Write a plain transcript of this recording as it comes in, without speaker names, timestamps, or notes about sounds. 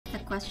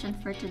question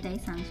for today,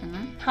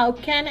 Sanjana? How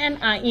can an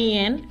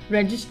IEN,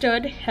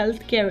 registered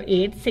healthcare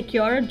aide,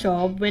 secure a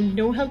job when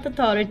no health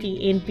authority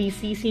in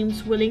BC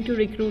seems willing to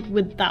recruit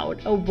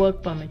without a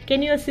work permit?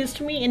 Can you assist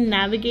me in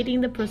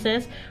navigating the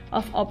process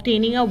of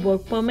obtaining a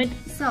work permit?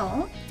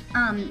 So,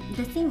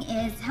 the thing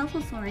is, health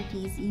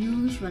authorities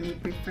usually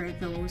prefer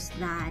those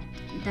that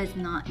does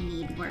not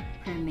need work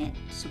permit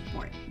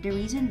support. The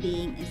reason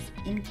being is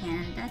in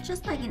Canada,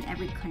 just like in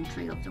every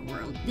country of the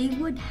world, they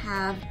would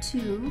have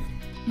to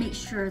make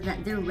sure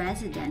that their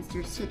residents,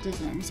 their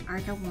citizens,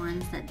 are the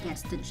ones that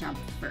gets the job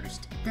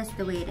first. That's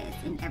the way it is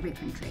in every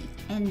country.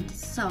 And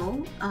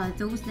so,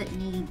 those that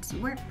need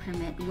work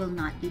permit will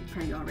not be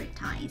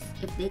prioritized.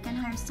 If they can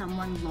hire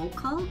someone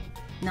local,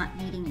 not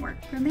needing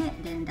work permit,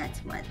 then that's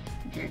what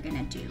they're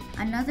gonna do.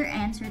 Another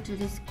answer to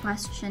this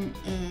question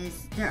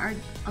is there are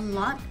a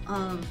lot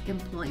of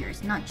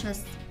employers, not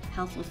just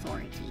health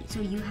authority.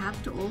 So you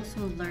have to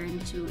also learn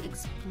to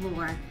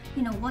explore,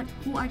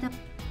 who are the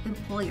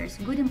employers,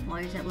 good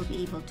employers that will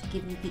be able to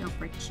give you the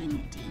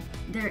opportunity.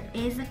 There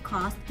is a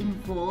cost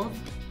involved,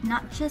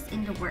 not just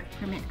in the work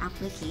permit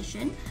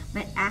application,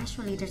 but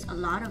actually there's a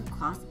lot of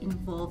cost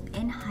involved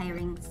in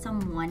hiring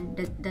someone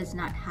that does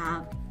not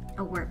have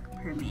a work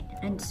permit,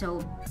 and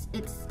so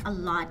it's a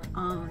lot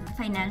of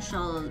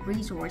financial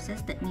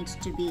resources that needs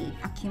to be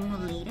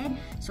accumulated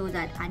so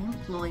that an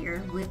employer,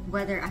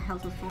 whether a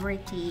health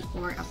authority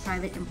or a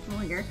private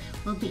employer,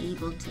 will be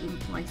able to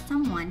employ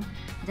someone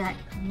that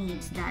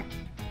needs that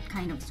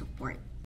kind of support.